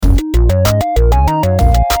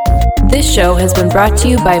This show has been brought to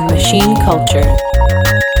you by Machine Culture.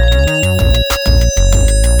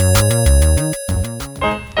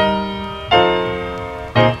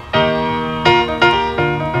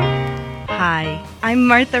 Hi, I'm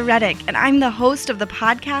Martha Reddick, and I'm the host of the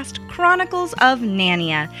podcast Chronicles of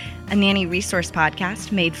Nania, a nanny resource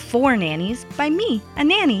podcast made for nannies by me, a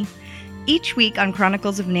nanny. Each week on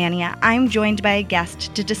Chronicles of Nania, I'm joined by a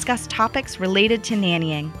guest to discuss topics related to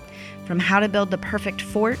nannying. From how to build the perfect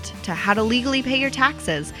fort to how to legally pay your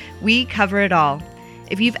taxes, we cover it all.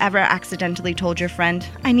 If you've ever accidentally told your friend,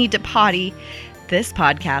 I need to potty, this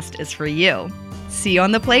podcast is for you. See you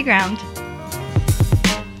on the playground.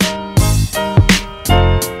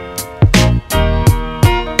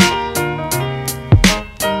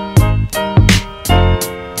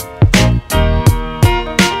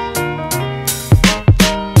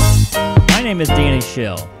 My name is Danny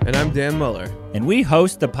Schill. And I'm Dan Muller. And we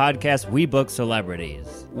host the podcast We Book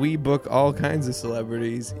Celebrities. We book all kinds of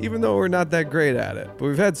celebrities, even though we're not that great at it. But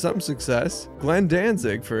we've had some success. Glenn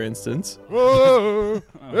Danzig, for instance. Oh,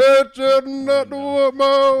 it's not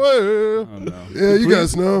my way. Oh, no. Yeah, you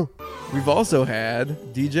guys know. We've also had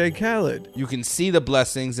DJ Khaled. You can see the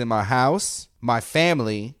blessings in my house, my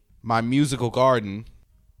family, my musical garden,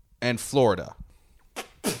 and Florida.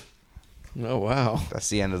 Oh, wow. That's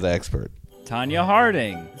the end of the expert. Tanya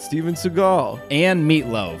Harding. Steven Seagal. And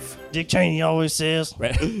Meatloaf. Dick Cheney always says,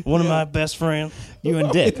 one of my best friends. You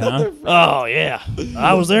and Dick, huh? Oh, yeah.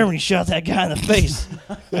 I was there when he shot that guy in the face.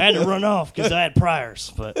 I had to run off because I had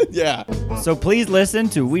priors. But Yeah. So please listen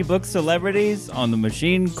to We Book Celebrities on the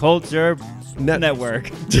Machine Culture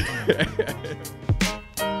Network.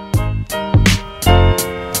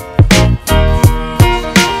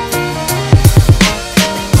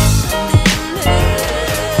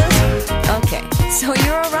 Okay, so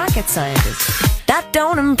you're a rocket scientist. That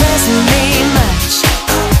don't impress me much.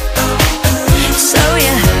 So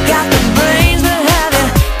you got the brains, but have you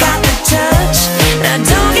got the touch? Now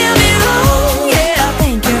don't get me wrong, yeah, I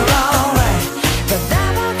think you're alright, but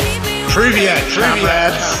that won't keep me Trivia,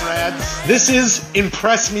 comrades. This is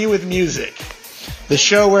Impress Me with Music, the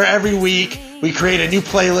show where every week we create a new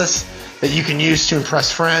playlist that you can use to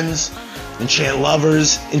impress friends, enchant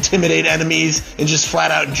lovers, intimidate enemies, and just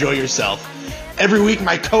flat out enjoy yourself. Every week,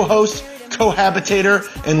 my co-host, cohabitator,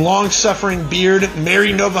 and long-suffering beard,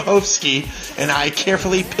 Mary Novohovsky, and I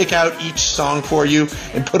carefully pick out each song for you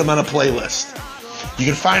and put them on a playlist. You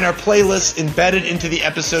can find our playlist embedded into the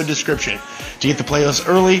episode description. To get the playlist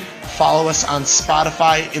early, follow us on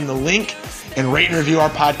Spotify in the link, and rate and review our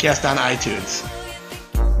podcast on iTunes.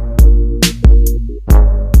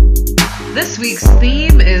 This week's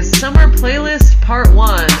theme is Summer Playlist Part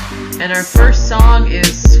 1, and our first song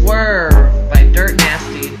is Swerve by Dirt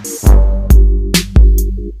Nasty.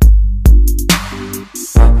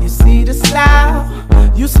 You see the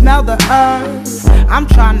style, you smell the earth. I'm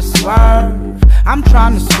trying to swerve, I'm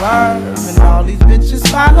trying to swerve. And all these bitches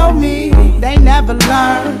follow me, they never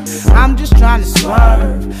learn. I'm just trying to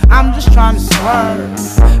swerve, I'm just trying to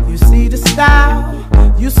swerve. You see the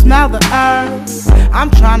style, you smell the earth. I'm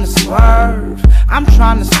trying to swerve, I'm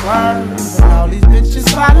trying to swerve. And all these bitches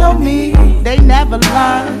follow me, they never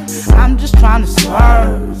learn. I'm just trying to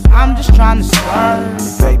swerve, I'm just trying to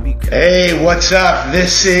swerve, baby. Hey, what's up?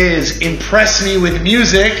 This is Impress Me with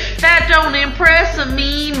Music. That don't impress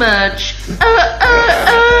me much.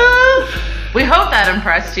 We hope that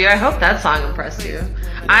impressed you. I hope that song impressed you.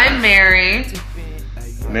 I'm Mary.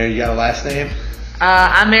 Mary, you got a last name?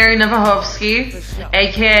 I'm Mary Novohovsky,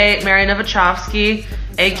 a.k.a. Mary Novachovsky,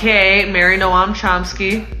 a.k.a. Mary Noam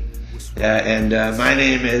Chomsky. And my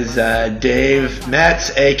name is Dave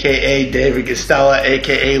Metz, a.k.a. David Gustella,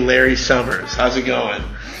 a.k.a. Larry Summers. How's it going?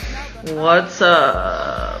 What's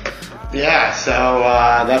up? Yeah, so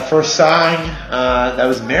that first song, that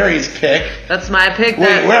was Mary's pick. That's my pick.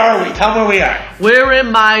 Wait, where are we? Tell me where we are. We're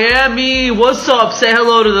in Miami. What's up? Say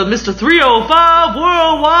hello to the Mr. 305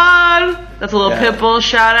 Worldwide. That's a little Pitbull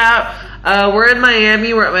shout out. We're in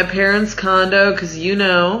Miami. We're at my parents' condo because you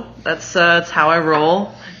know that's how I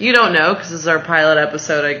roll. You don't know because this is our pilot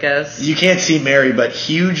episode, I guess. You can't see Mary, but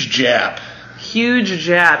huge Jap. Huge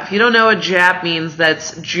Jap. If you don't know what Jap means,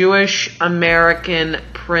 that's Jewish American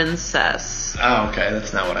Princess. Oh, okay.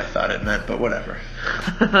 That's not what I thought it meant, but whatever.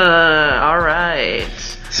 All right.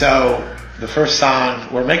 So, the first song,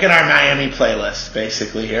 we're making our Miami playlist,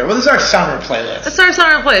 basically, here. Well, this is our summer playlist. It's our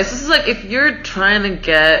summer playlist. This is like if you're trying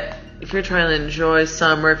to enjoy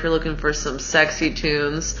summer, if you're looking for some sexy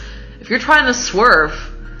tunes, if you're trying to swerve,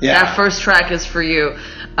 that first track is for you.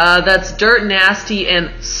 That's Dirt Nasty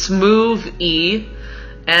and Smooth E.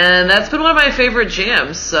 And that's been one of my favorite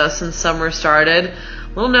jams since summer started.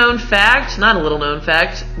 Little known fact is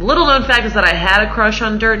that I had a crush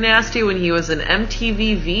on Dirt Nasty when he was an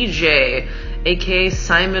MTV VJ, aka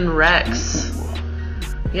Simon Rex.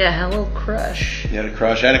 Yeah, I had a little crush. You had a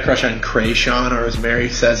crush? I had a crush on Creation, or as Mary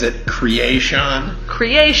says it, Creation.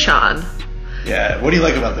 Creation. Yeah, what do you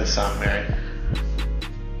like about this song, Mary?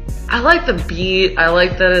 I like the beat. I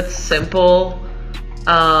like that it's simple.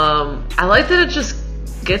 I like that it just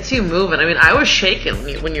gets you moving. I mean, I was shaking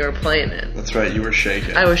when you were playing it. That's right, you were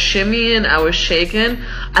shaking. I was shimmying, I was shaking.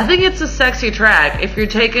 I think it's a sexy track. If you're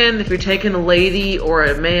taking a lady or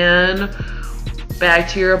a man back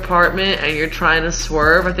to your apartment and you're trying to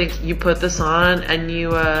swerve, I think you put this on and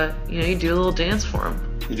you do a little dance for him.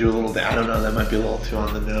 You do a little dance. I don't know, that might be a little too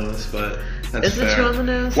on the nose, but that's Is fair. it too on the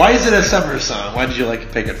nose? Why is it a summer song? Why did you like to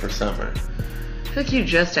pick it for summer? I feel like you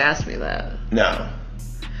just asked me that. No.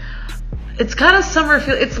 It's kind of summer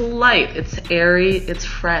feel. It's light. It's airy. It's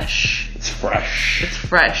fresh. It's fresh. It's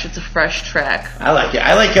fresh. It's a fresh track. I like it.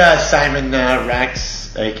 I like Simon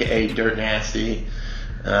Rex, aka Dirt Nasty.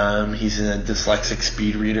 He's a dyslexic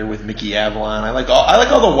speed reader with Mickey Avalon. I like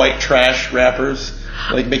all the white trash rappers,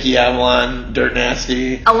 like Mickey Avalon, Dirt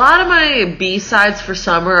Nasty. A lot of my B-sides for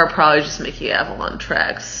summer are probably just Mickey Avalon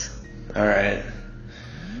tracks. All right.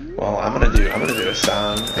 Well, I'm gonna do a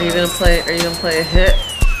song. Are you gonna play a hit?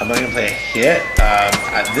 I'm not gonna play a hit.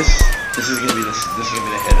 This is gonna be the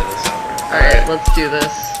hit of the summer. All right, let's do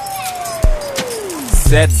this.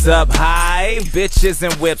 Sets up high, bitches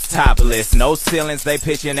and whips topless. No ceilings, they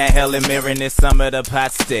pitching that Helen Mirren this summer. The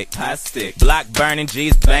pot stick. Block burning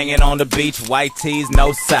G's banging on the beach. White tees,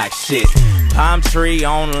 no sock shit. Palm tree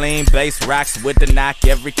on lean bass rocks with the knock.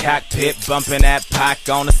 Every cockpit bumping that Pac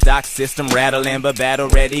on the stock system. Rattling but battle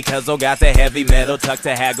ready, cause I got the heavy metal tucked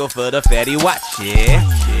to haggle for the Fetty. Watch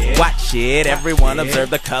it, watch it. Everyone observe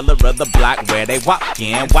the color of the block where they walk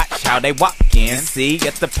in. Watch how they walk in. See,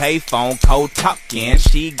 it's the payphone cold talking.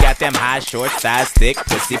 She got them high, short, size, thick,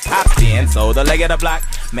 pussy popped in. So the leg of the block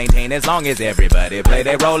maintain as long as everybody play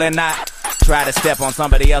their role and not try to step on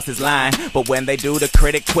somebody else's line. But when they do, the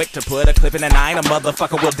critic quick to put a clip in a 9. A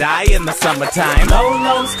motherfucker will die in the summertime.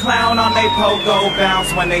 Lolos clown on they pogo bounce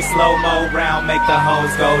when they slow-mo round. Make the hoes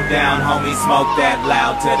go down. Homies smoke that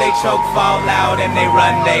loud till they choke, fall out, and they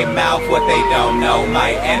run they mouth. What they don't know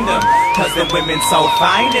might end them. Cause the women so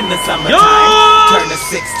fine in the summertime. Turn a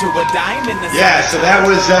 6 to a dime in the summertime. Yeah, so that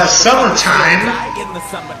was Summertime.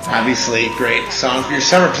 Obviously, great song for your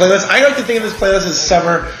summer playlist. I like to think of this playlist as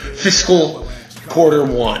summer fiscal quarter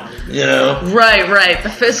one, you know? Right. The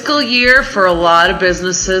fiscal year for a lot of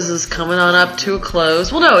businesses is coming on up to a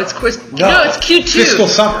close. Well, no, it's Q2. Fiscal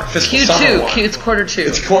summer. Summer one. It's quarter two.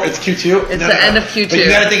 It's Q2? It's the end of Q2. But you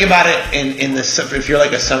gotta think about it in the, if you're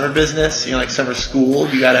like a summer business, you know, like summer school,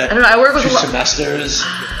 you gotta, I don't know, I work with 2 semesters.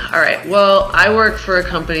 All right. Well, I work for a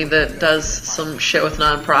company that does some shit with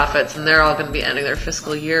nonprofits, and they're all going to be ending their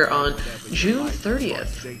fiscal year on June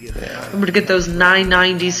 30th. Yeah. Remember to get those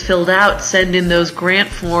 990s filled out. Send in those grant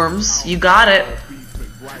forms. You got it.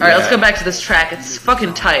 All right. Let's go back to this track. It's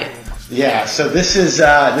fucking tight. Yeah. So this is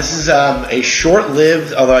a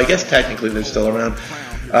short-lived, although I guess technically they're still around,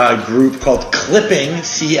 group called Clipping,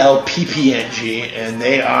 CLPPNG, and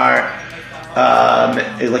they are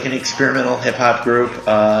like an experimental hip-hop group.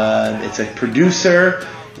 It's a producer,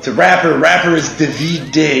 it's a rapper. Rapper is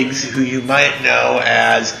Daveed Diggs, who you might know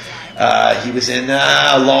as he was in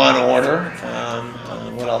Law and Order.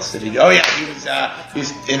 What else did he do? Oh yeah, he was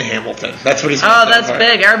in Hamilton. That's what he's. Oh, that's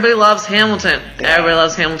big. Everybody loves Hamilton. Yeah. Everybody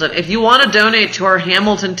loves Hamilton. If you want to donate to our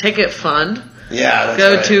Hamilton Ticket Fund,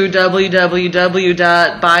 go to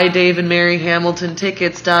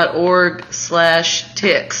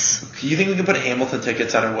www.buydavidmaryhamiltontickets.org/tix. You think we can put Hamilton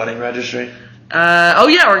tickets on our wedding registry? Oh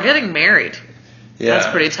yeah, we're getting married. Yeah. That's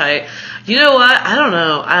pretty tight. You know what? I don't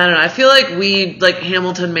know. I feel like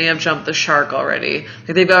Hamilton may have jumped the shark already.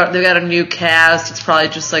 Like they've got a new cast. It's probably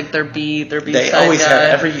just like their B. They always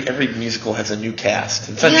have. Every musical has a new cast.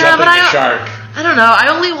 It's not jumping the shark. I don't know. I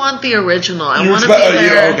only want the original. I want to be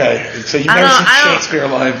there. Okay. So you've never seen Shakespeare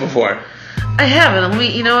live before? I haven't.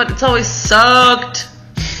 You know what? It's always sucked.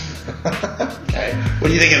 Okay. What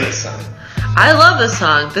do you think of this song? I love this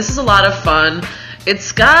song. This is a lot of fun.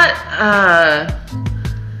 It's got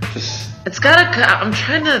I'm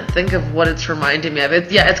trying to think of what it's reminding me of.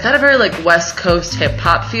 It's got a very like West Coast hip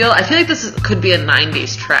hop feel. I feel like this could be a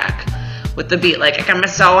 90s track with the beat like I'm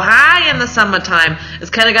so high in the summertime.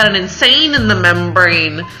 It's kind of got an insane in the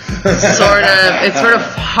membrane sort of. It sort of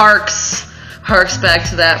harks back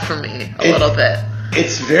to that for me a little bit.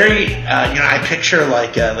 It's very, I picture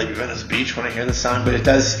like Venice Beach when I hear the song, but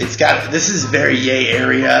this is very Yay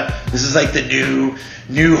area. This is like the new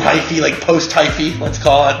hyphy, like post-hyphy, let's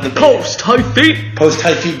call it.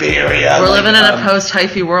 Post-hyphy Bay Area. We're living in a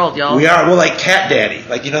post-hyphy world, y'all. We are. Well, like Cat Daddy.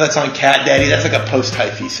 Like, that song Cat Daddy? That's like a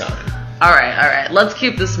post-hyphy song. All right. Let's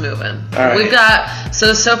keep this moving. All right. We've got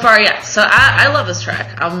so far, yeah. So I love this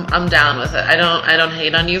track. I'm down with it. I don't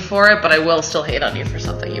hate on you for it, but I will still hate on you for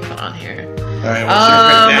something you put on here. All right. What's your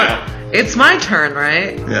pick now? It's my turn,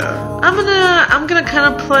 right? Yeah. I'm gonna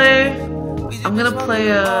kind of play. I'm gonna play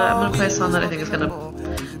a song that I think is gonna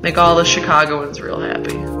make all the Chicagoans real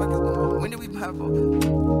happy.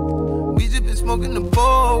 We just been smoking the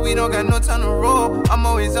bowl, we don't got no time to roll. I'm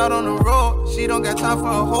always out on the road, she don't got time for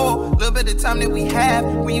a whole. Little bit of time that we have,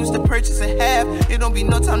 we used to purchase a half. It don't be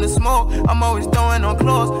no time to smoke, I'm always throwing on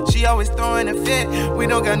clothes. She always throwing a fit, we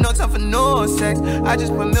don't got no time for no sex. I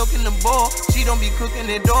just put milk in the bowl, she don't be cooking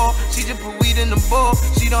it all. She just put weed in the bowl,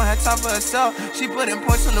 she don't have time for herself. She putting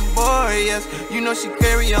points on the board, yes. You know she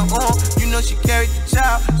carry her own, you know she carried the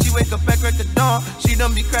child. She wake up back at the dawn, she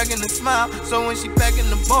don't be cracking a smile. So when she packing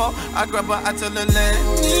the ball, I grab her, I tell her, let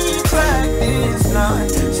me crack this line.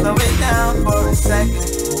 Slow it down for a second.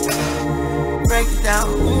 Break it down,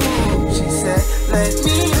 ooh, she said, let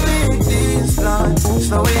me read this line.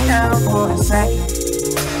 Slow it down for a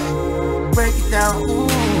second. Break it down, ooh,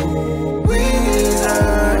 we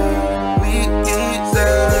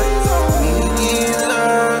deserve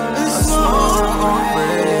a small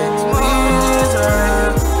break.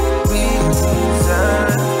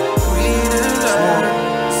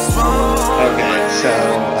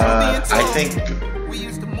 I think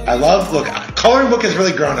Coloring Book has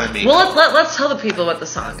really grown on me. Well, let's tell the people what the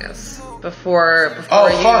song is before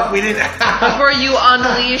we didn't. Before you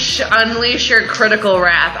unleash your critical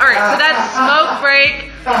wrath. All right, so that's Smoke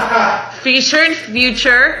Break featuring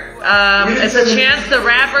Future. It's a Chance the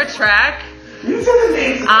Rapper track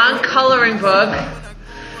on Coloring Book.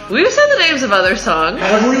 We've said the names of other songs.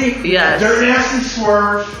 Have we? Yes. Dirt Nasty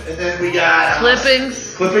Swerve, and then we got Clippings.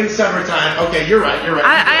 Summertime. Okay, you're right.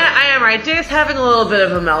 I am right. Dave's having a little bit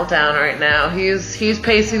of a meltdown right now. He's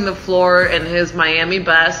pacing the floor in his Miami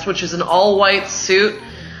best, which is an all-white suit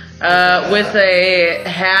with a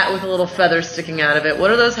hat with a little feather sticking out of it.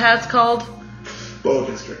 What are those hats called? Boa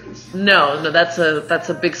constrictors. No, that's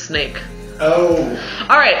a big snake. Oh.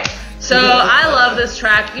 All right. So I love this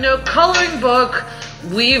track. Coloring Book.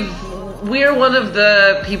 We're one of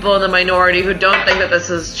the people in the minority who don't think that this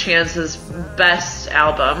is Chance's best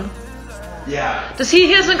album. Yeah. He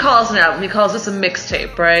doesn't call us an album, he calls us a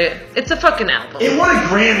mixtape, right? It's a fucking album. It won a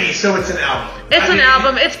Grammy, so it's an album. It's an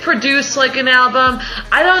album, it's produced like an album.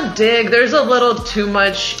 I don't dig, there's a little too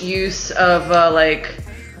much use of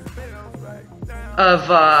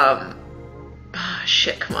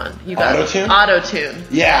shit, come on. You got Auto-tune? Auto-tune.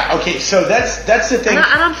 Yeah, okay, so that's the thing. And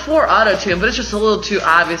I'm for auto-tune, but it's just a little too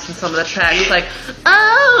obvious in some of the tracks. Like,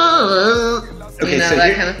 oh, okay, so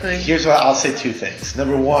that kind of thing. Here's what I'll say: two things.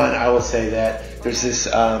 Number one, I will say that there's this,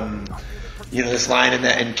 this line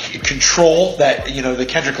in Control, that, the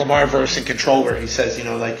Kendrick Lamar verse in Control where he says, you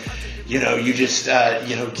just,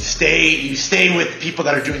 you stay with people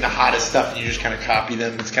that are doing the hottest stuff and you just kind of copy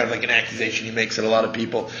them. It's kind of like an accusation he makes at a lot of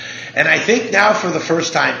people. And I think now for the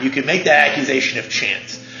first time you can make that accusation of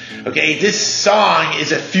Chance. Okay, this song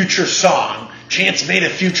is a Future song. Chance made a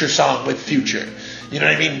Future song with Future. You know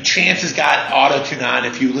what I mean? Chance has got auto-tune on.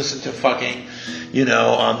 If you listen to fucking,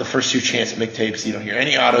 the first two Chance mixtapes, you don't hear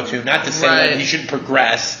any auto-tune. Not to say that he shouldn't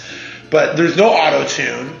progress, but there's no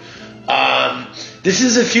auto-tune. This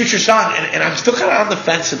is a Future song, and I'm still kind of on the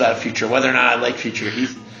fence about Future, whether or not I like Future.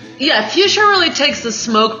 Future really takes the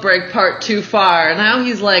Smoke Break part too far. Now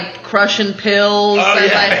he's like crushing pills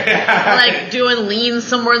and doing lean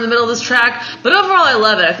somewhere in the middle of this track. But overall, I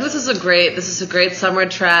love it. I think this is a great summer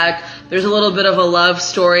track. There's a little bit of a love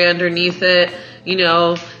story underneath it.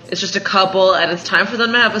 It's just a couple, and it's time for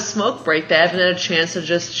them to have a smoke break. They haven't had a chance to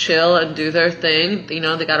just chill and do their thing. They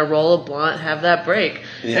got to roll a blunt, have that break.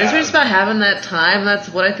 Yeah. And it's just about having that time. That's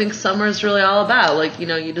what I think summer is really all about.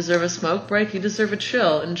 You deserve a smoke break. You deserve a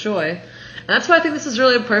chill. Enjoy. And that's why I think this is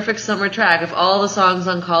really a perfect summer track. Of all the songs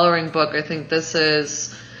on Coloring Book, I think this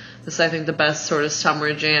is the best sort of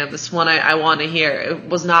summer jam. This one I want to hear. It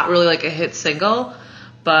was not really like a hit single,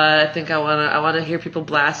 but I think I want to hear people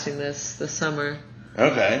blasting this summer.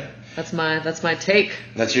 Okay. That's my take.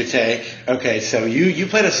 That's your take. Okay, so you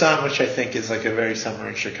played a song which I think is like a very Summer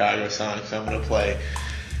in Chicago song, so I'm going to play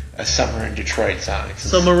a Summer in Detroit song.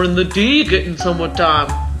 Summer in the D, getting somewhat dumb.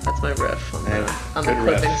 That's my riff on the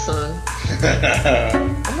clipping song.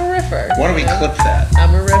 I'm a riffer. Why don't we clip that?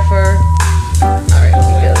 I'm a riffer. All right.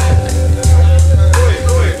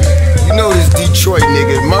 You know this Detroit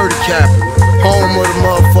nigga, murder capital, home of the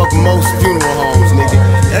motherfucking most funeral homes, nigga.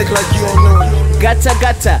 Act like you don't know. Gutter,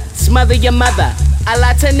 gutter, smother your mother. A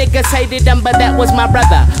lot of niggas hated him, but that was my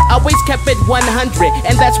brother. Always kept it 100,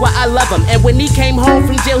 and that's why I love him. And when he came home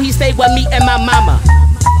from jail, he stayed with me and my mama.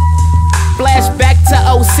 Flashback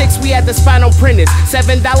to 06, we had the spinal printers.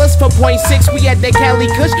 $7 for .6, we had the Cali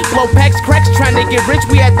Kush. Blow packs, cracks, trying to get rich.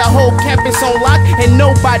 We had the whole campus on lock, and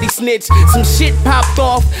nobody snitched. Some shit popped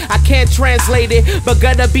off, I can't translate it, but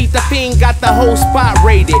Gutter Beat the Fiend got the whole spot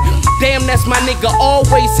rated. Damn, that's my nigga,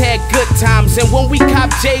 always had good times. And when we cop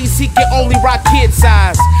J's, he can only rock kid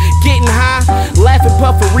size. Getting high, laughing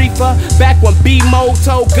puff a reefer. Back when B-Mo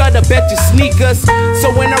told Gutter, bet your sneakers. So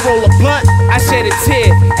when I roll a blunt, I shed a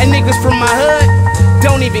tear. And niggas from my hood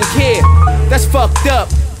don't even care. That's fucked up.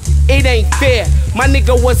 It ain't fair. My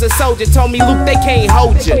nigga was a soldier, told me, Luke, they can't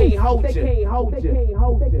hold you.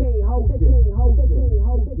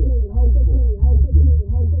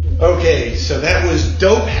 Okay, so that was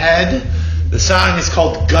Dopehead. The song is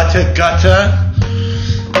called Gutta Gutta.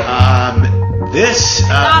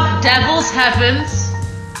 Devil's Heavens.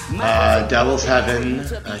 Devil's Heaven,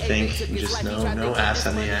 I think. Just no ass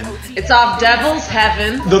on the end. It's off Devil's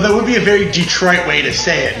Heaven. Though that would be a very Detroit way to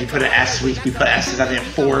say it. You put an S, we put S's on there.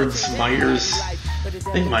 Ford's, Myers. I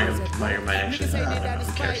think Meyer might actually. I don't know.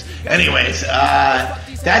 Who cares? Anyways,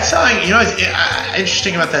 that song. You know, what's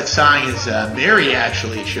interesting about that song is Mary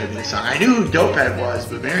actually showed me the song. I knew who Dopehead was,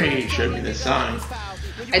 but Mary showed me this song.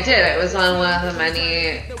 I did. It was on one of the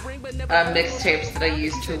many mixtapes that I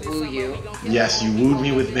used to woo you. Yes, you wooed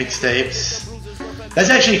me with mixtapes. That's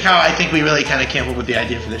actually how I think we really kind of came up with the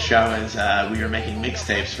idea for the show. Is we were making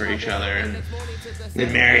mixtapes for each other, and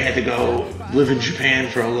then Mary had to go live in Japan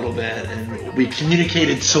for a little bit, and we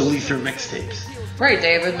communicated solely through mixtapes. Right,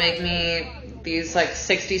 Dave would make me these like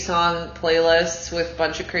 60-song playlists with a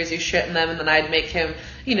bunch of crazy shit in them, and then I'd make him,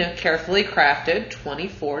 carefully crafted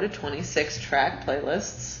 24 to 26 track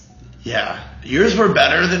playlists. Yeah, yours were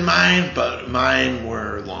better than mine, but mine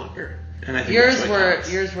were longer. And I think yours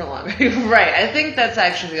were longer. Right, I think that's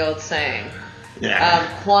actually the old saying.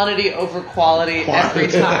 Yeah. Quantity over quality every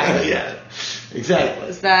time. Yeah, exactly.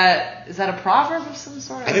 Is that a proverb of some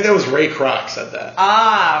sort? I think that was Ray Kroc said that.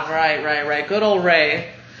 Ah, right. Good old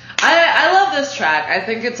Ray. I love this track. I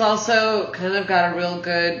think it's also kind of got a real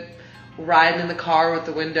good ride in the car with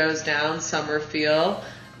the windows down summer feel.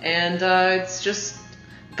 And it's just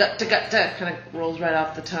gut to kind of rolls right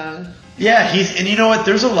off the tongue. Yeah, and you know what?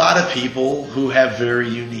 There's a lot of people who have very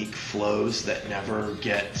unique flows that never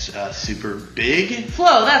get super big.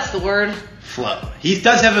 Flow, that's the word. Flow. He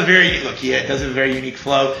does have a very unique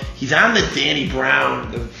flow. He's on the Danny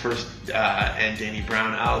Brown, the first and Danny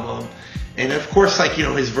Brown album, and of course,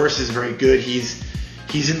 his verse is very good.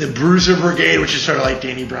 He's in the Bruiser Brigade, which is sort of like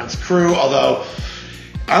Danny Brown's crew. Although,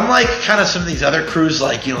 unlike kind of some of these other crews,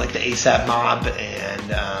 like the ASAP Mob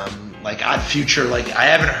and Odd Future, I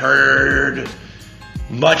haven't heard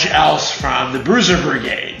much else from the Bruiser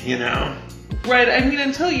Brigade. Right, I mean,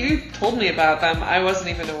 until you told me about them, I wasn't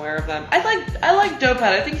even aware of them. I like Dopehead.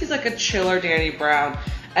 I think he's like a chiller Danny Brown.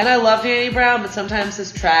 And I love Danny Brown, but sometimes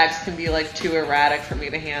his tracks can be too erratic for me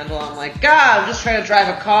to handle. I'm like, God, I'm just trying to drive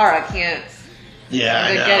a car. I can't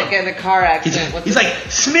get in a car accident. He's like,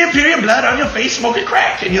 smear period blood on your face, smoking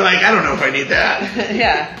crack. And you're like, I don't know if I need that.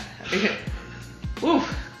 Yeah. Ooh.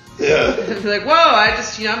 Yeah. Like, whoa,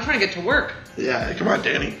 I'm trying to get to work. Yeah, come on,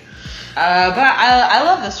 Danny. But I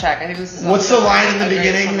love this track. I think this is. What's the line in the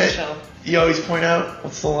beginning that you always point out?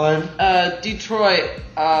 What's the line? Detroit,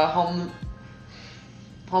 home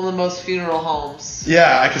of most funeral homes.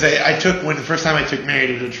 Yeah, because when the first time I took Mary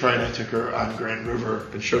to Detroit, I took her on Grand River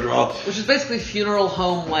and showed her all. Which is basically funeral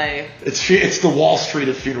home way. It's the Wall Street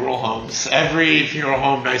of funeral homes. Every funeral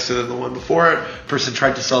home nicer than the one before it. Person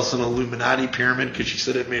tried to sell some Illuminati pyramid because she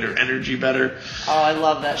said it made her energy better. Oh, I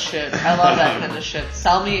love that shit. I love that kind of shit.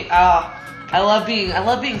 Sell me. I love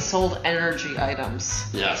being sold energy items.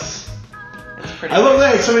 Yes. It's pretty. I love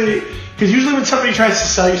that. Because usually when somebody tries to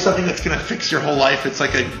sell you something that's going to fix your whole life, it's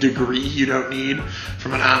like a degree you don't need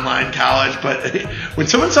from an online college. But when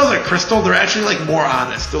someone sells a crystal, they're actually more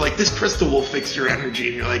honest. They're like, this crystal will fix your energy.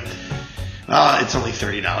 And you're like, it's only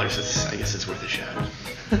 $30. I guess it's worth a shot.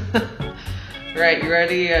 Right, you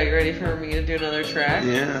ready? You ready for me to do another track?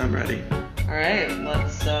 Yeah, I'm ready. All right,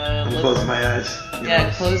 let's close my eyes.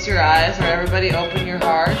 Yeah, close your eyes. Or everybody open your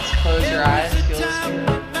hearts. Close your eyes. Feel the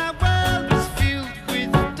spirit.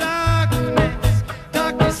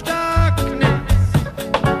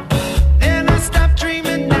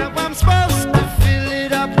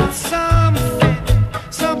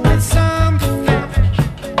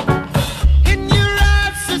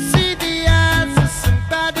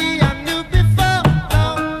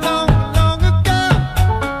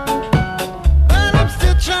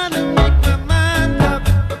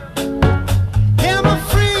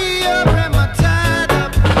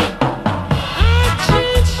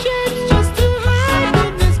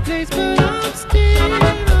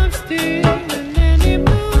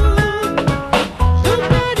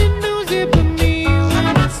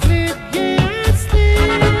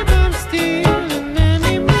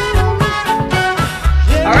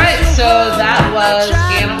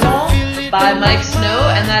 know,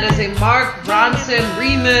 and that is a Mark Ronson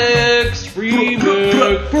remix.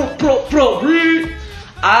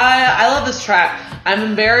 I love this track. I'm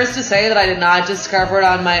embarrassed to say that I did not discover it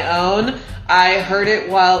on my own. I heard it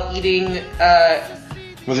while eating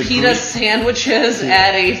pita sandwiches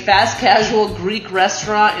at a fast casual Greek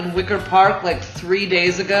restaurant in Wicker Park like 3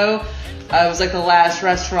 days ago. It was like the last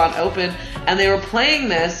restaurant open, and they were playing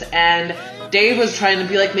this, and Dave was trying to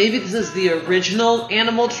be like, maybe this is the original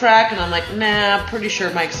Animal track, and I'm like, nah, pretty sure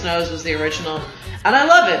Mike Snows was the original. And I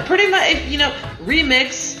love it. Pretty much,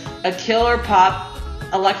 remix a killer pop,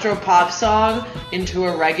 electro pop song into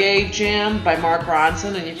a reggae jam by Mark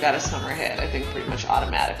Ronson, and you've got a summer hit, I think, pretty much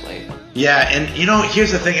automatically. Yeah, and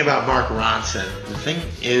here's the thing about Mark Ronson. The thing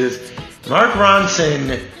is, Mark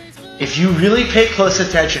Ronson, if you really pay close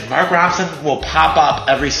attention, Mark Ronson will pop up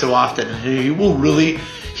every so often, and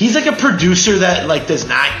he's like a producer that like does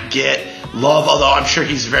not get love, although I'm sure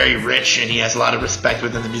he's very rich and he has a lot of respect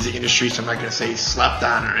within the music industry, so I'm not going to say he's slept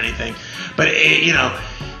on or anything. But,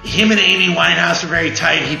 him and Amy Winehouse were very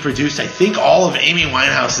tight. He produced, I think, all of Amy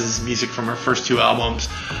Winehouse's music from her first 2 albums.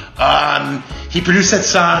 He produced that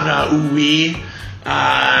song, Ooh Wee.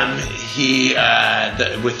 And Here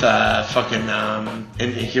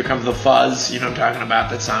Comes the Fuzz, you know what I'm talking about,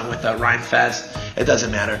 that song with Rhymefest. It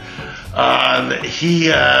doesn't matter.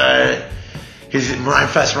 His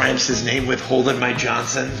Rhymefest rhymes his name with Holdin' My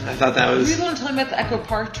Johnson. I thought that was... Were you the one talking about the Echo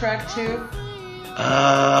Park track, too?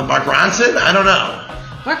 Mark Ronson? I don't know.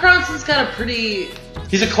 Mark Ronson's got a pretty...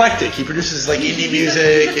 He's eclectic. He produces, indie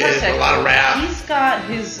music and a lot of rap. He's got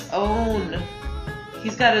his own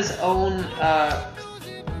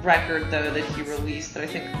record, though, that he released that I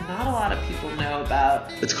think not a lot of people know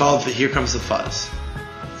about. It's called Here Comes the Fuzz.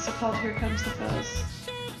 Is it called Here Comes the Fuzz?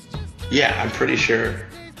 Yeah, I'm pretty sure.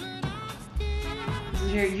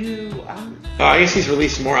 I guess he's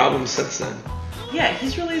released more albums since then. Yeah,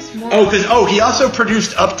 he's released more. He also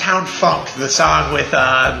produced Uptown Funk, the song with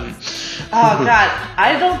Oh God,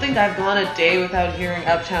 I don't think I've gone a day without hearing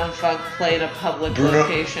Uptown Funk play in a public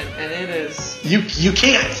location, and it is... You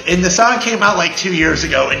can't. And the song came out like 2 years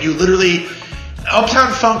ago, and you literally...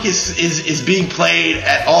 Uptown Funk is being played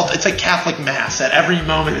at all... It's like Catholic Mass. At every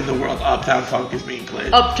moment in the world, Uptown Funk is being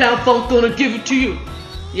played. Uptown Funk gonna give it to you.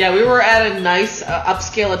 Yeah, we were at a nice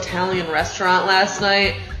upscale Italian restaurant last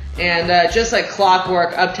night, and just like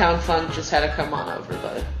clockwork, Uptown Funk just had to come on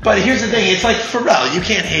over, But here's the thing, it's like Pharrell. You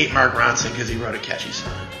can't hate Mark Ronson because he wrote a catchy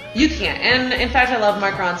song. You can't. And in fact, I love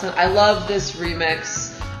Mark Ronson. I love this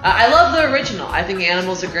remix. I love the original. I think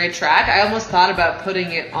Animal's a great track. I almost thought about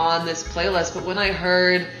putting it on this playlist, but when I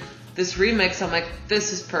heard this remix, I'm like,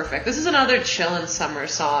 this is perfect. This is another chillin' summer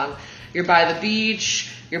song. You're by the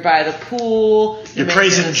beach, you're by the pool, you're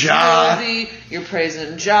praising Ja. You're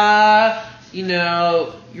praising Ja.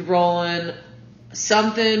 You're rolling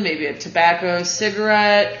something, maybe a tobacco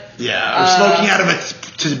cigarette. Yeah, or smoking out of a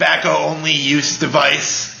tobacco-only use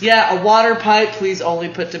device. Yeah, a water pipe. Please only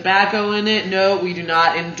put tobacco in it. No, we do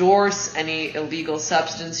not endorse any illegal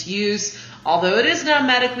substance use. Although it is now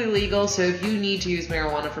medically legal, so if you need to use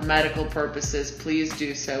marijuana for medical purposes, please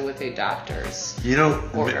do so with a doctor's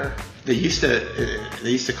order. They used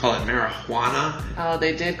to call it marijuana. Oh,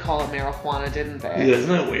 they did call it marijuana, didn't they? Yeah, isn't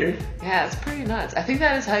that weird? Yeah, it's pretty nuts. I think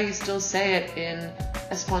that is how you still say it in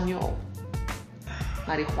Espanol.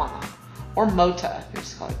 Marijuana. Or mota. They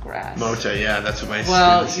just call it grass. Mota, yeah, that's what my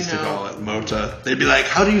students used to call it. Mota. They'd be like,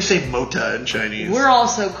 how do you say mota in Chinese? We're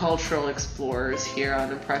also cultural explorers here on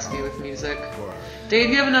Impress Me with Music. Dave,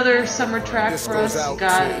 you have another summer track for us? You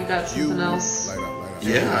got something else?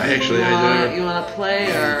 Yeah, I do. You want to play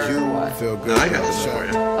or what? No, I got something for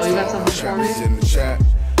you. Oh, you got something for me?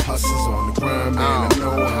 Hustlers on the grind, man. I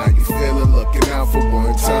know how you feeling. Looking out for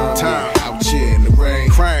one time. Out here in the rain,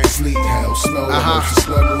 sleet, hell, snow.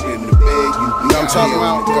 Snuggled in the bed. You be out here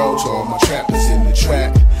on the go. To all my trappers in the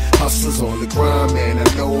trap. Hustlers on the grind, man. I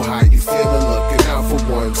know how you feeling. Looking out for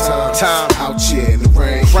one time. Out here in the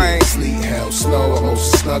rain, sleet, hell, snow.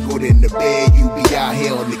 Most snuggled in the bed. You be out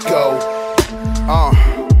here on the go.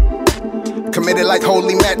 Committed like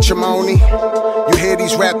holy matrimony. You hear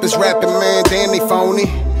these rappers rapping, man, damn they phony.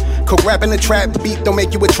 Co-rapping the trap beat don't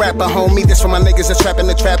make you a trapper, homie. This for my niggas that's trapping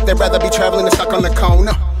the trap. They'd rather be traveling than stuck on the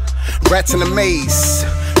corner. Rats in the maze,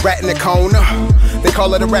 rat in the corner. They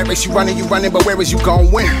call it a rat race, you running, but where is you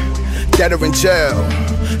going? Dead or in jail.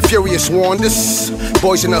 Furious Wonders,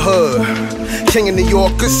 boys in the hood. King of New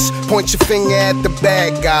Yorkers, Point your finger at the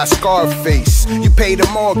bad guy, Scarface. You pay the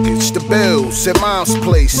mortgage, the bills at Mom's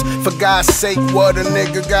place. For God's sake, what a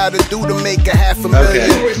nigga gotta do to make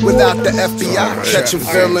 $500,000 without the FBI catching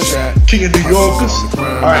feelings? King of New Yorkers.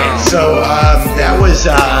 Alright, so that was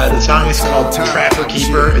the song is called Trapper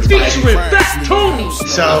Keeper. It's featuring Fat Tony.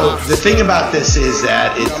 So the thing about this is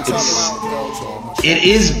that it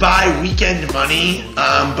is by Weekend Money,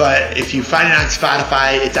 but if you find it on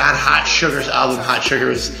Spotify, it's on Hot Sugar's album. Hot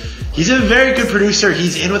Sugar's, he's a very good producer.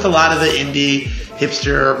 He's in with a lot of the indie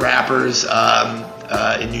hipster rappers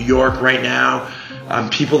in New York right now.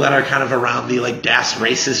 People that are kind of around the like Das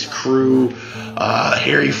Racist crew.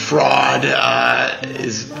 Harry Fraud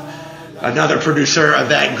is another producer of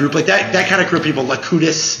that group, like that kind of crew of people.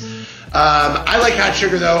 Lakudis. I like Hot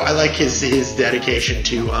Sugar though. I like his dedication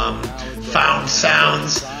to found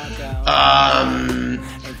sounds.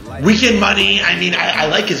 Weekend Money, I mean, I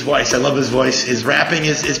like his voice. I love his voice. His rapping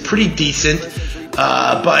is pretty decent.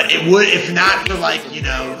 But it would, if not for like, you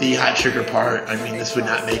know, the Hot Sugar part, I mean, this would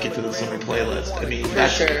not make it to the summer playlist. I mean,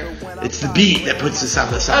 that's, it's the beat that puts this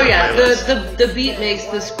on the summer playlist. The beat makes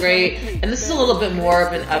this great. And this is a little bit more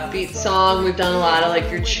of an upbeat song. We've done a lot of like,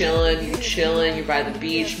 you're chilling, you're by the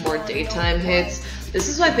beach, more daytime hits. This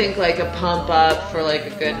is, I think, like a pump up for like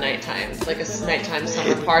a good nighttime, like a nighttime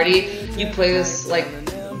summer party. You play this like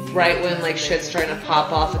right when like shit's starting to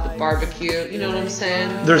pop off at the barbecue. You know what I'm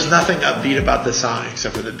saying? There's nothing upbeat about the song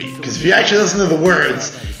except for the beat. Because if you actually listen to the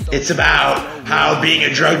words, it's about how being a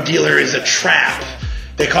drug dealer is a trap.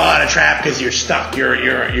 They call it a trap because you're stuck. You're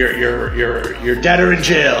dead or in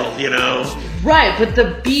jail. You know. Right, but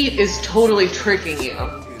the beat is totally tricking you.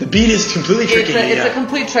 The beat is completely tricky. It's a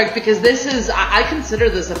complete trick because this is, I consider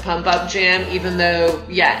this a pump up jam, even though,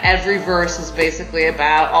 every verse is basically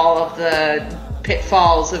about all of the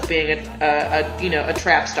pitfalls of being a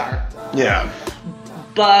trap star. Yeah.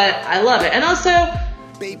 But I love it. And also,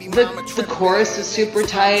 the chorus is super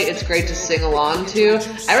tight. It's great to sing along to.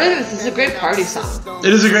 I really think this is a great party song.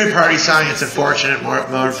 It is a great party song. It's unfortunate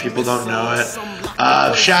more people don't know it.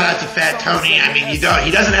 Shout out to Fat Tony. I mean, he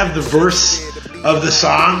doesn't have the verse of the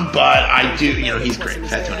song, but I do, he's great.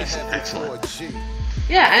 Fat Tony's excellent.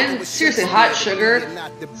 Yeah, and seriously, Hot Sugar,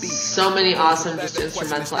 so many awesome just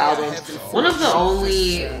instrumental albums. One of the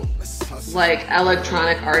only like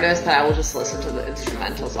electronic artists that I will just listen to the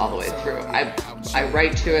instrumentals all the way through. I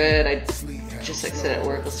write to it. I just like sit at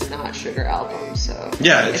work listening to Hot Sugar albums. So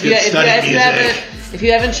yeah, it's good study music. If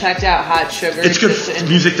you haven't checked out Hot Sugar, it's good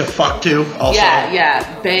music to fuck to. Also,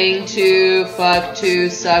 yeah, bang to, fuck to,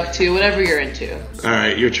 suck to, whatever you're into. All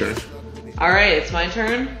right, your turn. All right, it's my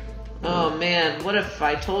turn. Oh man, what if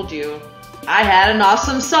I told you I had an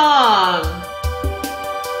awesome song?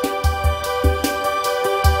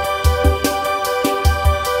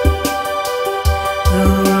 The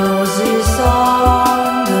roses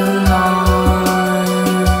on the lawn,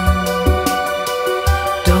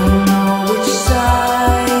 don't know which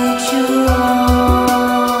side you're on.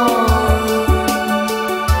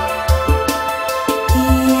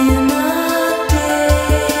 In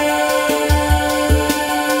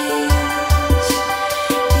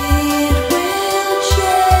a daze, it will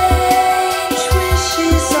change,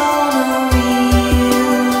 wishes on a wheel.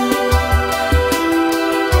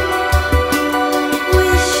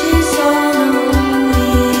 Wishes on a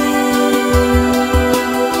wheel.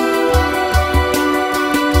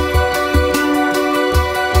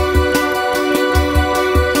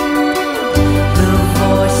 The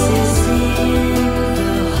voices in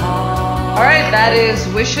the hall. All right, that is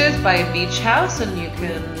Wishes by Beach House, and you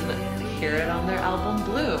can hear it on their album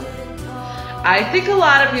Blue. I think a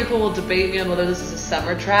lot of people will debate me on whether this is a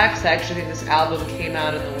summer track, because I actually think this album came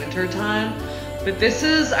out in the winter time. But this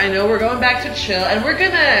is, I know we're going back to chill, and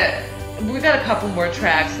we've got a couple more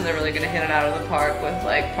tracks, and they're really gonna hit it out of the park with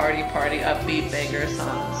like party, upbeat banger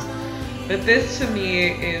songs. But this to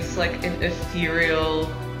me is like an ethereal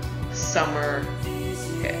summer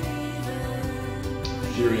hit.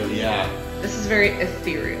 Ethereal, yeah. This is very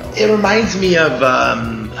ethereal. It reminds me of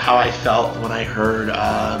how I felt when I heard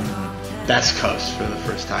Best Coast for the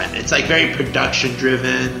first time. It's like very production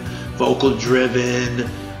driven, vocal driven,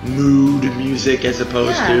 mood music as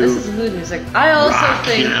opposed to this is mood music. I also rock,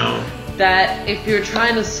 think that if you're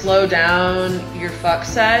trying to slow down your fuck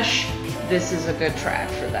sesh, this is a good track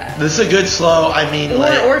for that. This is a good slow, I mean,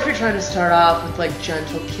 or if you're trying to start off with like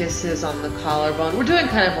gentle kisses on the collarbone. We're doing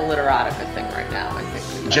kind of a literotica thing right now, I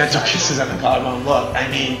think. Gentle kisses on the collarbone. Look, I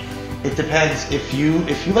mean, it depends. If you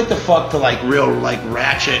like to fuck to like real like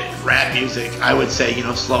ratchet rap music, I would say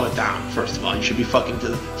slow it down. First of all, you should be fucking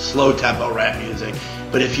to slow tempo rap music.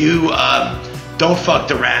 But if you don't fuck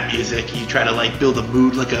to rap music, you try to like build a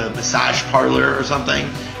mood like a massage parlor or something,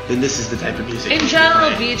 then this is the type of music. In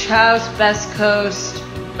general, Beach House, Best Coast.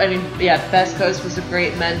 I mean, yeah, Best Coast was a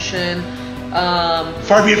great mention.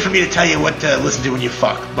 Far be it for me to tell you what to listen to when you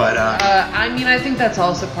fuck, but I mean, I think that's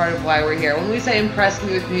also part of why we're here. When we say impress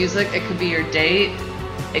me with music, it could be your date,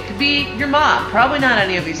 it could be your mom. Probably not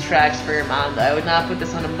any of these tracks for your mom, though. I would not put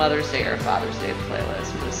this on a Mother's Day or Father's Day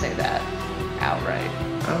playlist. I'm going to say that outright.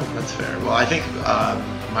 Oh, that's fair. Well, I think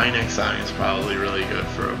my next song is probably really good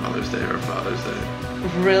for a Mother's Day or a Father's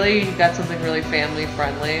Day. Really? You got something really family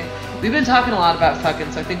friendly? We've been talking a lot about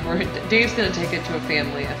fucking, so I think Dave's gonna take it to a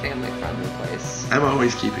family friendly place. I'm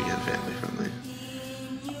always keeping it family friendly.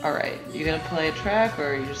 All right, you gonna play a track,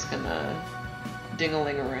 or are you just gonna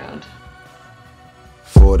ding-a-ling around?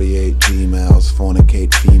 48 Gmails,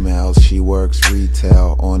 fornicate females. She works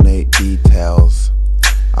retail, ornate details.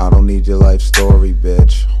 I don't need your life story,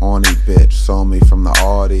 bitch. Horny bitch, saw me from the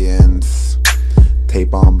audience.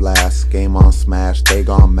 Tape on blast, game on smash, they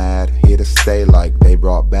gone mad. Here to stay like they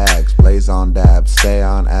brought bags. Blaze on dabs, stay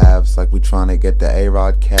on abs like we tryna get the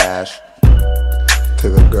A-Rod cash. To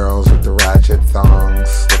the girls with the ratchet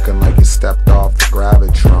thongs, looking like you stepped off the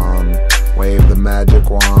Gravitron. Wave the magic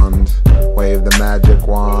wand, wave the magic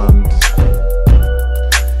wand.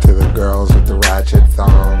 To the girls with the ratchet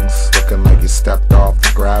thongs, looking like you stepped off the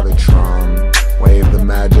Gravitron. Wave the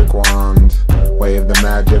magic wand, wave the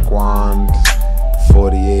magic wand.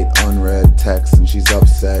 48 unread texts and she's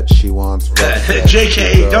upset. She wants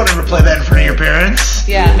JK, don't ever play that in front of your parents.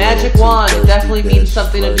 Yeah, magic wand. It definitely means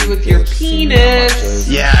something to do with your penis.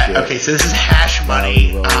 Yeah, okay, so this is Hash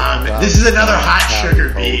Money. This is another Hot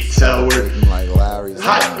Sugar beat. So we're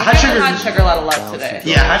Hot Sugar a lot of love today.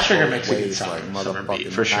 Yeah, Hot Sugar makes a good summer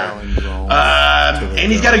beat for sure.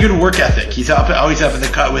 And he's got a good work ethic. He's always up in the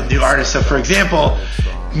cut with new artists. So for example,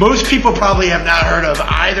 most people probably have not heard of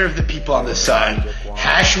either of the people on this song.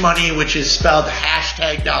 Hash Money, which is spelled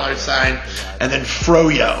hashtag $, and then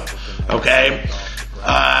Froyo. Okay?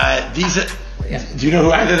 Do you know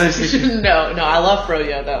who either of those is? No, I love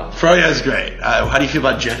Froyo though. Froyo's great. How do you feel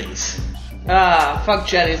about Jenny's? Fuck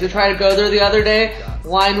Jenny's. We tried to go there the other day.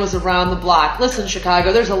 Line was around the block. Listen,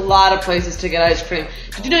 Chicago, there's a lot of places to get ice cream.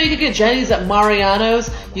 Did you know you could get Jenny's at Mariano's?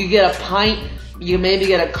 You get a pint. You maybe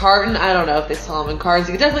get a carton. I don't know if they sell them in cartons.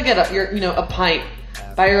 You can definitely get a pint.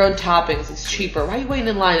 Buy your own toppings. It's cheaper. Why are you waiting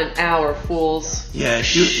in line an hour, fools? Yeah,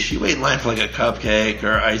 if you wait in line for like a cupcake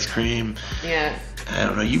or ice cream. Yeah. I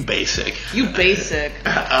don't know. You basic. You need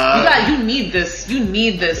this. You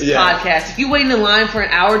need this podcast. If you're waiting in line for an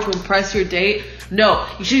hour to impress your date, no.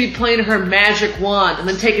 You should be playing her magic wand and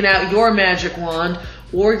then taking out your magic wand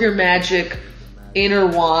or your magic inner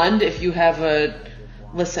wand if you have a...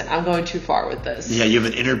 Listen, I'm going too far with this. Yeah, you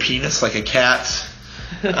have an inner penis like a cat.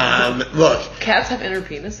 Look. Cats have inner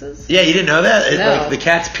penises? Yeah, you didn't know that? No. Like, the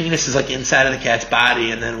cat's penis is like inside of the cat's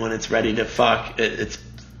body, and then when it's ready to fuck, its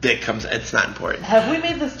dick comes... It's not important. Have we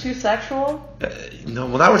made this too sexual? No,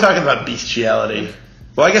 well, now we're talking about bestiality.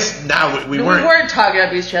 Well, I guess now we weren't... We weren't talking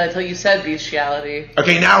about bestiality until you said bestiality.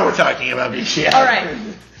 Okay, now we're talking about bestiality. All right.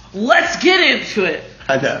 Let's get into it.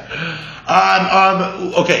 I know.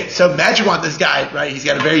 Okay, so Magic Wand, this guy, right? He's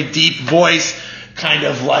got a very deep voice, kind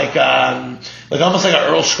of like almost like an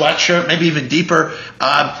Earl Sweatshirt, maybe even deeper.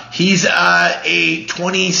 He's a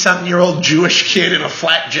 20-something-year-old Jewish kid in a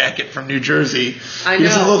flak jacket from New Jersey. I know, he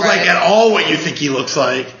doesn't look right? like at all what you think he looks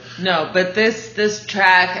like. No, but this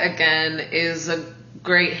track again is a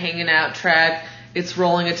great hanging out track. It's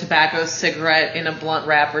rolling a tobacco cigarette in a blunt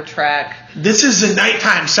wrapper track. This is a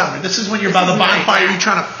nighttime summer. This is when you're by the bonfire, you're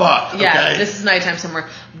trying to fuck. Yeah, okay? This is nighttime summer.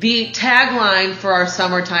 The tagline for our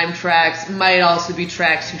summertime tracks might also be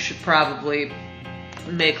tracks you should probably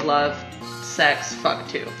make love, sex, fuck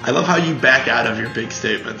to. I love how you back out of your big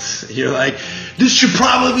statements. You're like, this should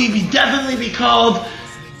definitely be called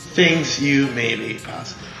things you maybe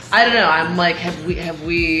possibly. I don't know. I'm like, have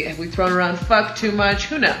we thrown around fuck too much?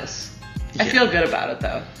 Who knows? I feel good about it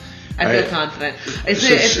though. I feel confident.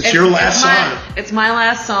 It's your last song. It's my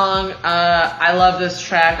last song. I love this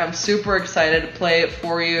track. I'm super excited to play it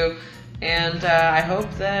for you, and I hope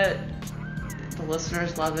that the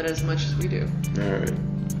listeners love it as much as we do.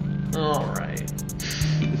 All right.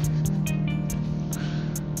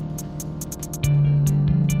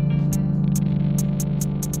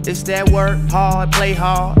 It's that work hard, play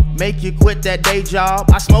hard, make you quit that day job.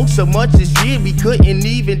 I smoked so much this year we couldn't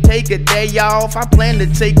even take a day off. I plan to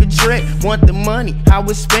take a trip, want the money, how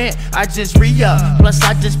it's spent, I just re-up. Plus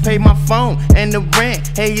I just pay my phone and the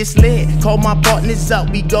rent, hey it's lit. Call my partners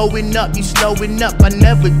up, we going up, you slowing up. I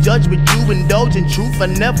never judge but you indulge in truth, I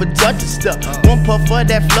never touch the stuff. One puff of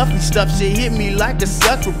that fluffy stuff, shit hit me like a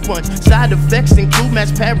sucker punch. Side effects include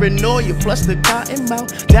mass paranoia, plus the cotton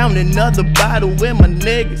mouth. Down another bottle with my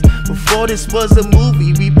niggas. Before this was a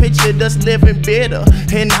movie, we pictured us living bitter.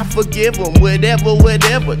 And I forgive them,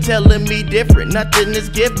 whatever, telling me different. Nothing is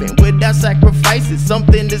given without sacrifices.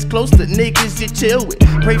 Something that's close to niggas you chill with.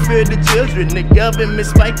 Pray for the children, the government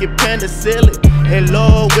spiking penicillin. And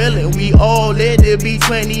Lord willing, we all live to be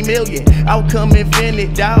 20 million. Outcome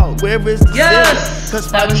infinite, dog. Where is the Yes!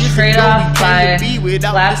 That was straight off by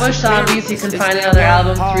Flatbush Zombies. You can find it on their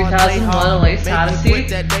album 3001 A Laced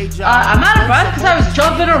Odyssey. I'm out of breath because I was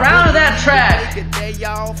jumping around to that track.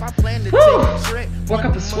 Woo! Work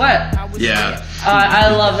up a sweat. Yeah. I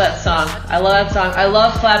love that song. I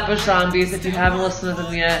love Flatbush Zombies. If you haven't listened to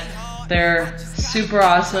them yet, they're super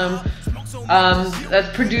awesome.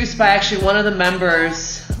 That's produced by actually one of the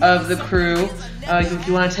members of the crew. If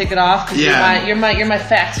you want to take it off, because you're my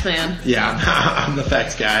facts man. Yeah, I'm the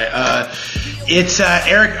facts guy. It's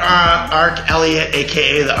Eric Ark Elliott,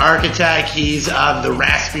 aka the Architect. He's the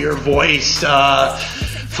raspier voiced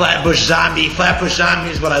Flatbush Zombie. Flatbush Zombie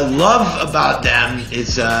is what I love about them.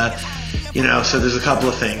 Is so there's a couple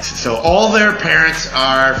of things. So all their parents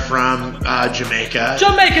are from Jamaica.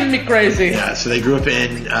 Jamaican me crazy. Yeah, so they grew up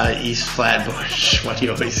in East Flatbush. Why do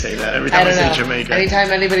you always say that? Every time I say Jamaica.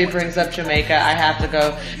 Anytime anybody brings up Jamaica, I have to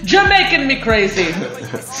go, Jamaican me crazy.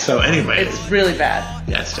 So anyway. It's really bad.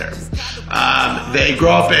 Yeah, it's terrible. They grew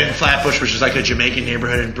up in Flatbush, which is like a Jamaican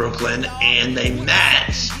neighborhood in Brooklyn, and they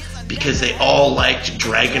met because they all liked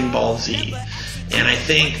Dragon Ball Z. And I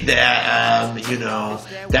think that,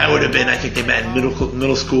 that would have been, I think they met in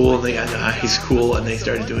middle school and they got into high school and they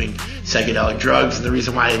started doing psychedelic drugs. And the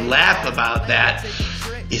reason why I laugh about that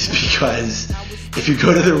is because if you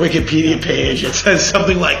go to their Wikipedia page, it says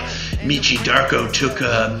something like Michi Darko took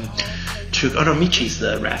Michi's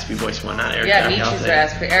the raspy voice one, not Eric. Yeah, Michi's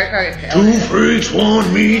raspy. Eric. 2 freaks, 1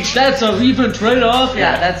 Michi. That's a even trade-off.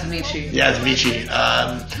 Yeah, that's Michi. Yeah, it's Michi.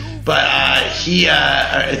 But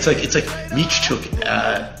it's like Meech took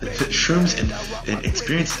shrooms and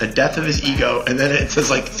experienced a death of his ego, and then it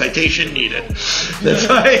says like citation needed. That's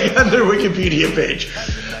like on their Wikipedia page.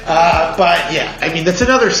 But yeah, I mean that's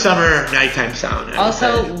another summer nighttime sound.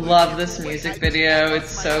 Also, love this music video.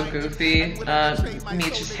 It's so goofy.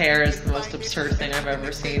 Meech's hair is the most absurd thing I've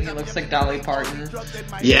ever seen. He looks like Dolly Parton.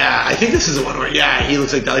 Yeah, I think this is the one where he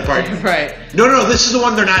looks like Dolly Parton. Right. No, this is the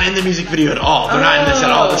one they're not in the music video at all. They're not in this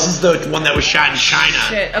at all. This is the one that was shot in China.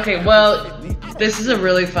 Shit. Okay, well, this is a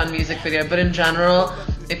really fun music video, but in general,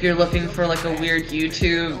 if you're looking for like a weird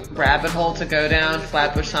YouTube rabbit hole to go down,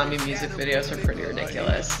 Flatbush Zombie music videos are pretty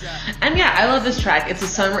ridiculous. And yeah, I love this track. It's a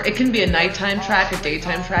summer, it can be a nighttime track, a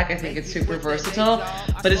daytime track. I think it's super versatile,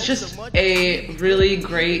 but it's just a really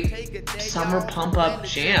great summer pump up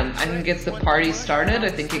jam. I think it gets the party started. I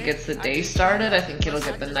think it gets the day started. I think it'll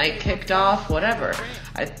get the night kicked off, whatever.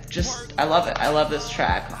 I love it. I love this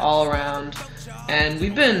track all around. And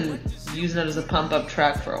we've been using it as a pump up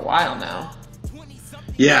track for a while now.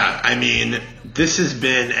 Yeah, I mean, this has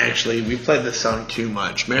been actually, we played this song too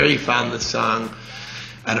much. Mary found this song,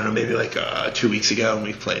 I don't know, maybe like 2 weeks ago, and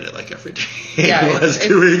we've played it like every day yeah, the last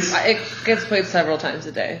 2 weeks. It gets played several times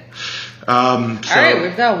a day. Alright,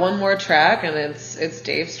 we've got one more track, and it's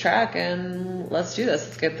Dave's track, and let's do this.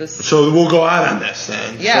 Let's get this. So we'll go out on this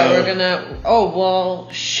then. Yeah, we're gonna. Oh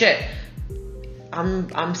well, shit.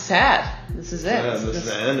 I'm sad. This is it. Yeah, this is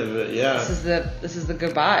the end of it. Yeah. This is the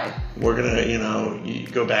goodbye. We're gonna, you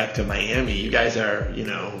go back to Miami. You guys are,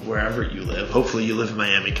 wherever you live. Hopefully you live in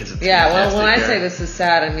Miami because it's well, when I say this is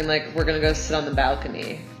sad, I mean like we're gonna go sit on the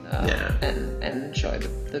balcony, and enjoy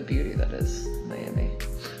the beauty that is Miami.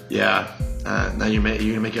 Yeah. Now you're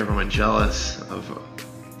gonna make everyone jealous of.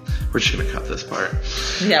 We're just gonna cut this part.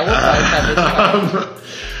 Yeah, we'll probably cut this part.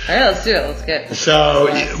 All right, let's do it. Let's get.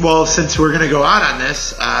 So, since we're gonna go out on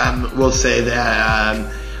this, we'll say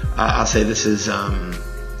that I'll say this is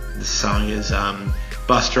this song is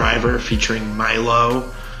Bus Driver featuring Milo.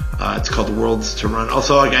 It's called The World's to Run.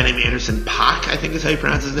 Also, a guy named Anderson .Paak, I think is how you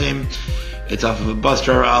pronounce his name. It's off of a Bus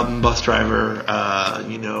Driver album. Bus Driver,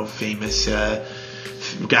 famous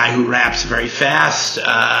guy who raps very fast.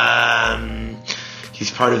 He's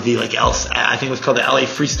part of the I think it was called the LA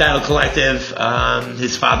Freestyle Collective.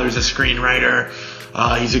 His father's a screenwriter.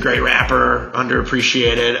 He's a great rapper,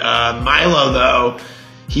 underappreciated. Milo, though,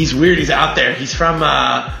 He's weird. He's out there. He's from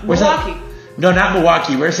Milwaukee. No, not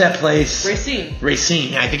Milwaukee. Where's that place?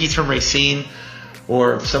 Racine. Yeah, I think he's from Racine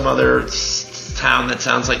or some other town that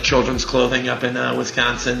sounds like children's clothing up in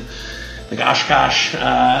Wisconsin, like Oshkosh.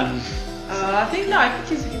 I think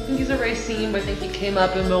he's a Racine, but I think he came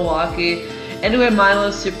up in Milwaukee. Anyway,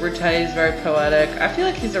 Milo's super tight. He's very poetic. I feel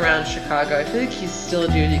like he's around Chicago. I feel like he's still a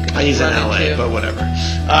dude you could He's in run LA, into. but whatever.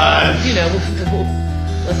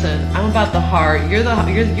 Listen, I'm about the heart. You're the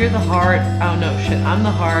heart. Oh no, shit. I'm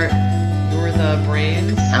the heart. You're the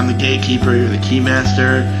brains. I'm the gatekeeper. You're the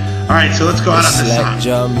keymaster. All right, so let's go out on this song.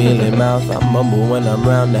 Jaw, mealy mouth. I mumble when I'm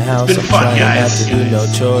round the house. It's been fun, I'm trying not to do no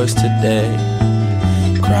chores today.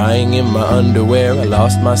 Crying in my underwear. I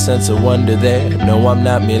lost my sense of wonder there. No, I'm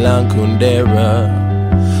not Milan Kundera.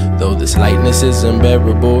 Though this lightness is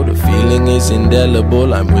unbearable, the feeling is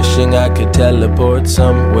indelible. I'm wishing I could teleport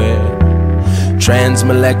somewhere.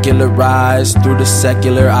 Transmolecularized through the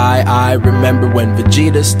secular eye. I remember when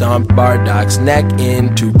Vegeta stomped Bardock's neck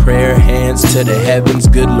into prayer hands to the heavens.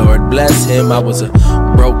 Good Lord bless him. I was a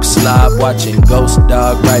broke slob watching Ghost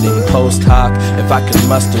Dog writing post hoc. If I could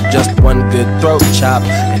muster just one good throat chop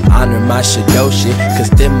and honor my Shidoshi, cause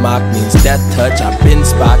Dimmock means death touch. I've been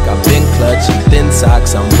Spock, I've been clutch in thin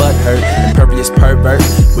socks. I'm butthurt, impervious pervert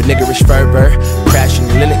with niggerish fervor, crashing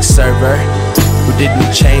Linux server. Who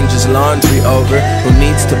didn't change his laundry over? Who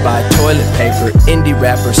needs to buy toilet paper? Indie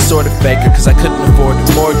rapper, sort of faker. Cause I couldn't afford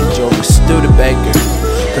a mortgage over Studebaker.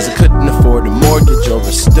 Cause I couldn't afford a mortgage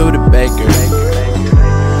over Studebaker.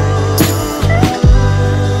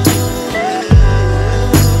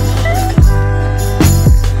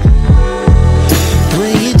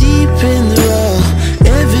 When you're deep in the raw,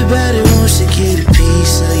 everybody wants to get a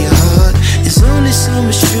piece of your heart. There's only so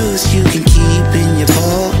much truth you can keep in your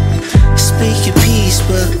vault. Speak your peace,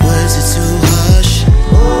 but words are too harsh.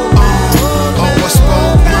 I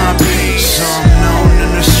spoke my piece, so I'm known in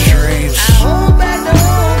the streets. I hold back the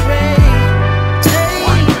whole rain.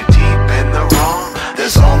 When you're deep in the wrong,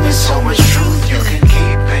 there's only so much truth you can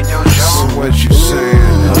keep in your jaw. So what you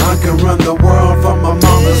saying? I can run the world from my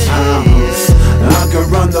mama's house. I can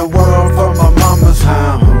run the world from my mama's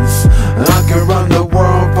house. I can run the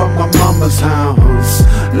world from my mama's house.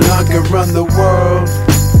 I can run the world.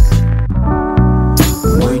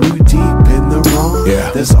 When you deep in the wrong,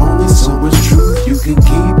 there's only so much truth you can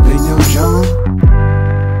keep in your jaw.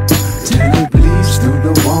 Till it bleeds through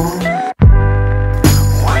the wall.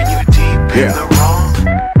 When you deep in the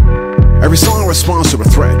wrong. Every song responds to a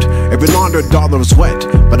threat. Every laundered dollar is wet.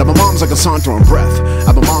 But my mom's like a saunter on breath.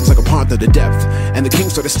 And my mom's like a part of the depth. And the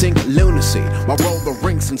kings are distinct lunacy. While roll the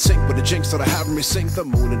rings and sink with the jinx that are having me sink the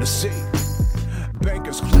moon in the sea.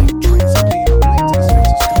 Bankers clink, drinks,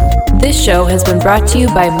 This show has been brought to you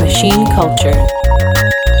by Machine Culture.